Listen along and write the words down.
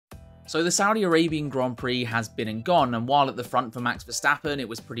So the Saudi Arabian Grand Prix has been and gone, and while at the front for Max Verstappen it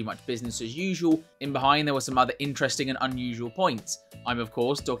was pretty much business as usual, in behind there were some other interesting and unusual points. I'm of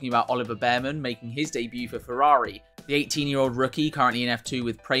course talking about Oliver Bearman making his debut for Ferrari. The 18-year-old rookie, currently in F2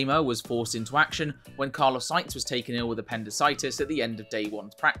 with Prema, was forced into action when Carlos Sainz was taken ill with appendicitis at the end of day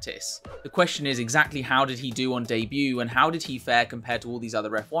one's practice. The question is exactly how did he do on debut and how did he fare compared to all these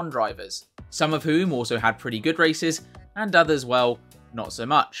other F1 drivers? Some of whom also had pretty good races, and others, well, not so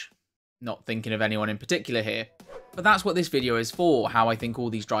much. Not thinking of anyone in particular here. But that's what this video is for, how I think all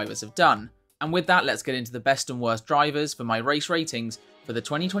these drivers have done. And with that, let's get into the best and worst drivers for my race ratings for the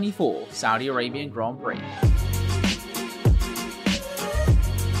 2024 Saudi Arabian Grand Prix.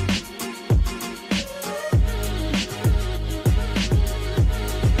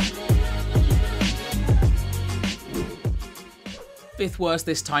 Fifth worst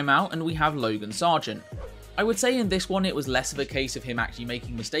this time out, and we have Logan Sargeant. I would say in this one it was less of a case of him actually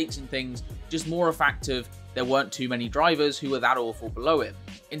making mistakes and things, just more a fact of there weren't too many drivers who were that awful below him.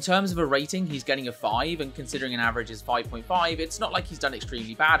 In terms of a rating, he's getting a 5, and considering an average is 5.5, it's not like he's done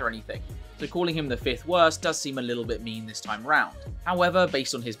extremely bad or anything, so calling him the 5th worst does seem a little bit mean this time round. However,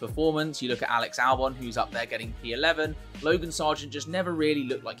 based on his performance, you look at Alex Albon, who's up there getting P11, Logan Sargeant just never really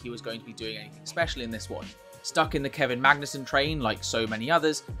looked like he was going to be doing anything special in this one. Stuck in the Kevin Magnussen train like so many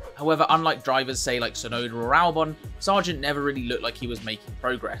others. However, unlike drivers say like Tsunoda or Albon, Sargeant never really looked like he was making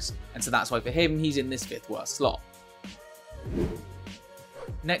progress, and so that's why for him he's in this 5th worst slot.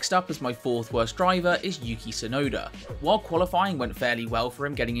 Next up as my 4th worst driver is Yuki Tsunoda. While qualifying went fairly well for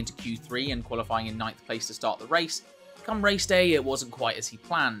him, getting into Q3 and qualifying in 9th place to start the race, come race day it wasn't quite as he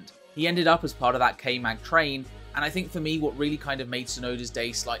planned. He ended up as part of that K-Mag train, and I think for me what really kind of made Tsunoda's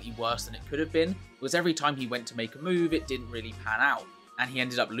day slightly worse than it could have been was every time he went to make a move it didn't really pan out, and he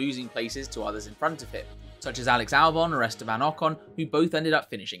ended up losing places to others in front of him, such as Alex Albon or Esteban Ocon, who both ended up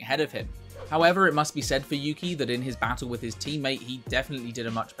finishing ahead of him. However, it must be said for Yuki that in his battle with his teammate he definitely did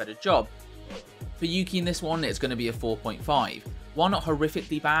a much better job. For Yuki in this one it's going to be a 4.5. While not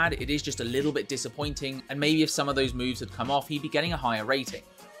horrifically bad, it is just a little bit disappointing, and maybe if some of those moves had come off he'd be getting a higher rating.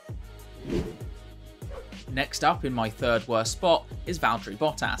 Next up in my 3rd worst spot is Valtteri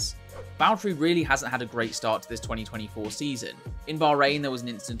Bottas. Valtteri really hasn't had a great start to this 2024 season. In Bahrain there was an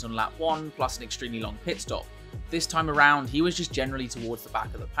incident on lap 1 plus an extremely long pit stop. This time around he was just generally towards the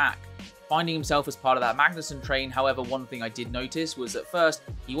back of the pack. Finding himself as part of that Magnussen train, however, one thing I did notice was at first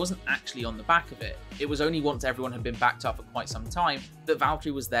he wasn't actually on the back of it. It was only once everyone had been backed up for quite some time that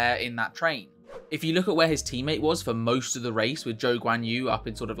Valtteri was there in that train. If you look at where his teammate was for most of the race, with Zhou Guanyu up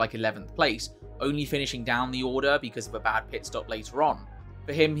in sort of like 11th place, only finishing down the order because of a bad pit stop later on.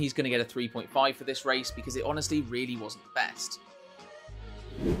 For him, he's going to get a 3.5 for this race because it honestly really wasn't the best.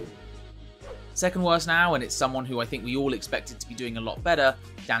 Second worst now, and it's someone who I think we all expected to be doing a lot better,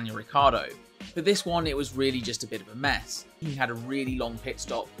 Daniel Ricciardo. For this one, it was really just a bit of a mess. He had a really long pit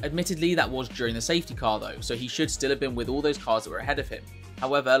stop. Admittedly, that was during the safety car though, so he should still have been with all those cars that were ahead of him.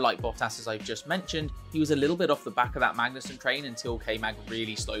 However, like Bottas as I've just mentioned, he was a little bit off the back of that Magnussen train until K-Mag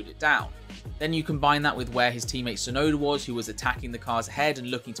really slowed it down. Then you combine that with where his teammate Tsunoda was, who was attacking the cars ahead and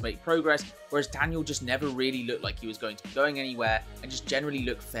looking to make progress, whereas Daniel just never really looked like he was going to be going anywhere and just generally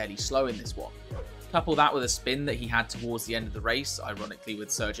looked fairly slow in this one. Couple that with a spin that he had towards the end of the race, ironically with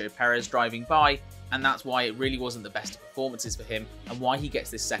Sergio Perez driving by, and that's why it really wasn't the best of performances for him and why he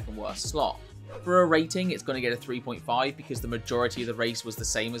gets this 2nd worst slot. For a rating, it's going to get a 3.5 because the majority of the race was the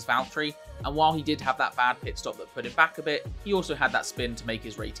same as Valtteri, and while he did have that bad pit stop that put him back a bit, he also had that spin to make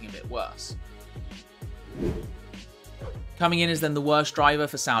his rating a bit worse. Coming in as then the worst driver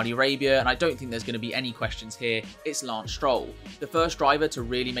for Saudi Arabia, and I don't think there's going to be any questions here, it's Lance Stroll. The first driver to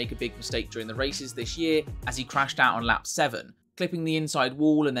really make a big mistake during the races this year, as he crashed out on lap 7, clipping the inside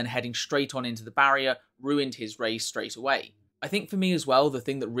wall and then heading straight on into the barrier, ruined his race straight away. I think for me as well, the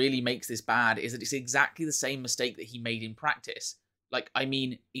thing that really makes this bad is that it's exactly the same mistake that he made in practice. Like, I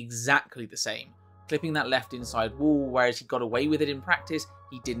mean, exactly the same. Clipping that left inside wall, whereas he got away with it in practice,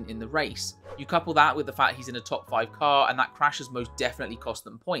 he didn't in the race. You couple that with the fact he's in a top 5 car, and that crash has most definitely cost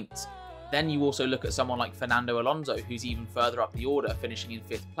them points. Then you also look at someone like Fernando Alonso, who's even further up the order, finishing in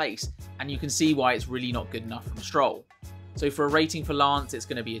 5th place, and you can see why it's really not good enough from Stroll. So for a rating for Lance, it's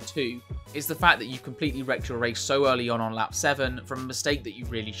going to be a 2. It's the fact that you've completely wrecked your race so early on lap 7 from a mistake that you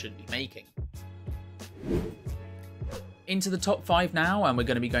really shouldn't be making. Into the top 5 now, and we're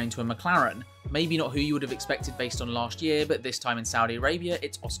going to be going to a McLaren. Maybe not who you would have expected based on last year, but this time in Saudi Arabia,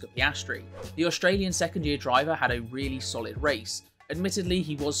 it's Oscar Piastri. The Australian second-year driver had a really solid race. Admittedly,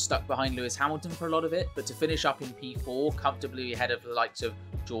 he was stuck behind Lewis Hamilton for a lot of it, but to finish up in P4, comfortably ahead of the likes of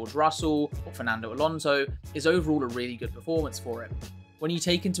George Russell or Fernando Alonso, is overall a really good performance for him. When you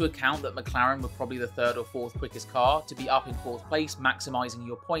take into account that McLaren were probably the 3rd or 4th quickest car, to be up in 4th place, maximising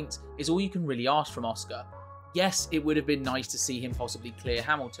your points, is all you can really ask from Oscar. Yes, it would have been nice to see him possibly clear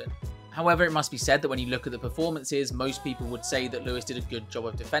Hamilton. However, it must be said that when you look at the performances, most people would say that Lewis did a good job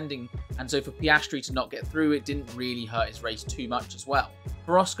of defending, and so for Piastri to not get through, it didn't really hurt his race too much as well.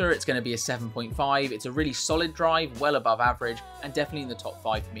 For Oscar, it's going to be a 7.5, it's a really solid drive, well above average, and definitely in the top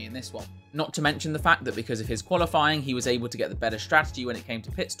 5 for me in this one. Not to mention the fact that because of his qualifying, he was able to get the better strategy when it came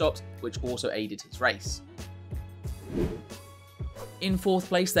to pit stops, which also aided his race. In 4th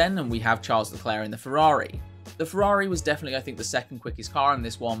place then, and we have Charles Leclerc in the Ferrari. The Ferrari was definitely, I think, the 2nd quickest car in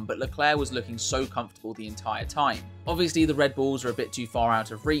this one, but Leclerc was looking so comfortable the entire time. Obviously, the Red Bulls were a bit too far out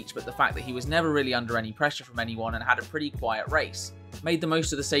of reach, but the fact that he was never really under any pressure from anyone and had a pretty quiet race. Made the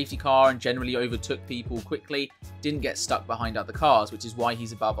most of the safety car and generally overtook people quickly, didn't get stuck behind other cars, which is why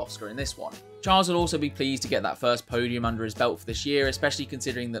he's above Oscar in this one. Charles will also be pleased to get that first podium under his belt for this year, especially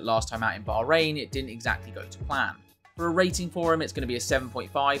considering that last time out in Bahrain, it didn't exactly go to plan. For a rating for him, it's going to be a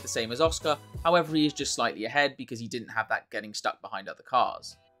 7.5, the same as Oscar, however he is just slightly ahead because he didn't have that getting stuck behind other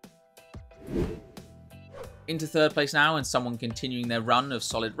cars. Into 3rd place now, and someone continuing their run of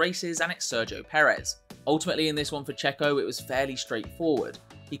solid races, and it's Sergio Perez. Ultimately in this one for Checo, it was fairly straightforward.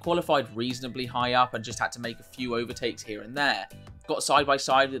 He qualified reasonably high up and just had to make a few overtakes here and there. Got side by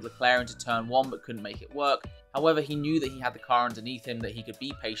side with Leclerc into turn 1 but couldn't make it work, however he knew that he had the car underneath him, that he could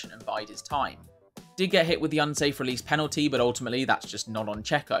be patient and bide his time. Did get hit with the unsafe release penalty, but ultimately that's just not on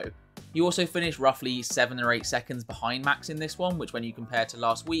Checo. He also finished roughly 7 or 8 seconds behind Max in this one, which when you compare to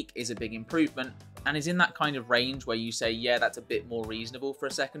last week is a big improvement, and is in that kind of range where you say, yeah, that's a bit more reasonable for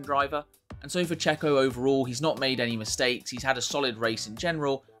a second driver. And so for Checo overall, he's not made any mistakes, he's had a solid race in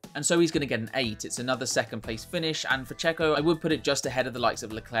general, and so he's going to get an 8. It's another 2nd place finish, and for Checo, I would put it just ahead of the likes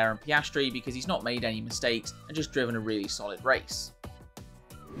of Leclerc and Piastri because he's not made any mistakes and just driven a really solid race.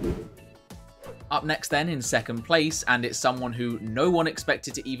 Up next then in 2nd place, and it's someone who no one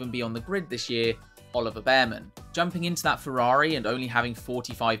expected to even be on the grid this year, Oliver Bearman. Jumping into that Ferrari and only having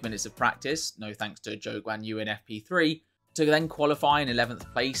 45 minutes of practice, no thanks to Zhou Guanyu in FP3, to then qualify in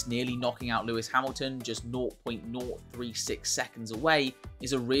 11th place, nearly knocking out Lewis Hamilton just 0.036 seconds away,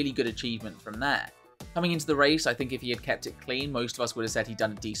 is a really good achievement from there. Coming into the race, I think if he had kept it clean, most of us would have said he'd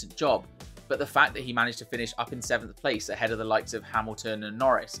done a decent job. But the fact that he managed to finish up in 7th place ahead of the likes of Hamilton and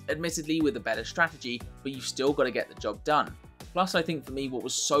Norris, admittedly with a better strategy, but you've still got to get the job done. Plus, I think for me what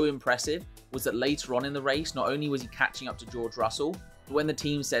was so impressive was that later on in the race, not only was he catching up to George Russell, but when the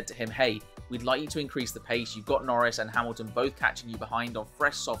team said to him, hey, we'd like you to increase the pace, you've got Norris and Hamilton both catching you behind on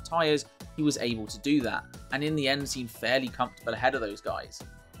fresh soft tyres, he was able to do that, and in the end seemed fairly comfortable ahead of those guys.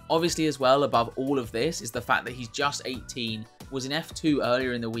 Obviously as well, above all of this, is the fact that he's just 18, was in F2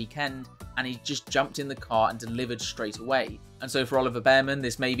 earlier in the weekend, and he just jumped in the car and delivered straight away. And so for Oliver Bearman,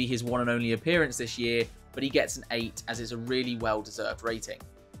 this may be his one and only appearance this year, but he gets an 8 as it's a really well-deserved rating.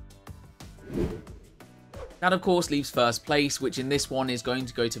 That of course leaves 1st place, which in this one is going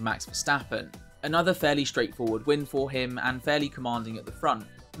to go to Max Verstappen. Another fairly straightforward win for him and fairly commanding at the front.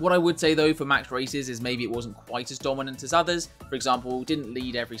 What I would say though for Max races is maybe it wasn't quite as dominant as others. For example, didn't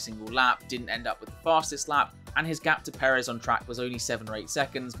lead every single lap, didn't end up with the fastest lap, and his gap to Perez on track was only 7 or 8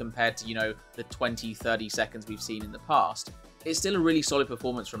 seconds compared to, the 20-30 seconds we've seen in the past. It's still a really solid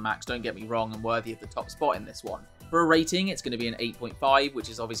performance from Max, don't get me wrong, and worthy of the top spot in this one. For a rating, it's going to be an 8.5, which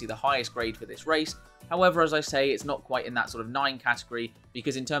is obviously the highest grade for this race. However, as I say, it's not quite in that sort of 9 category,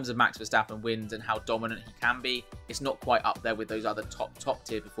 because in terms of Max Verstappen wins and how dominant he can be, it's not quite up there with those other top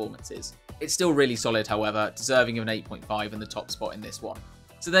tier performances. It's still really solid, however, deserving of an 8.5 and the top spot in this one.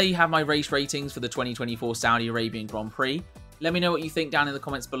 So there you have my race ratings for the 2024 Saudi Arabian Grand Prix. Let me know what you think down in the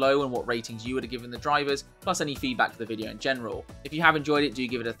comments below and what ratings you would have given the drivers, plus any feedback for the video in general. If you have enjoyed it, do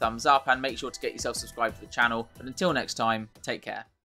give it a thumbs up and make sure to get yourself subscribed to the channel. But until next time, take care.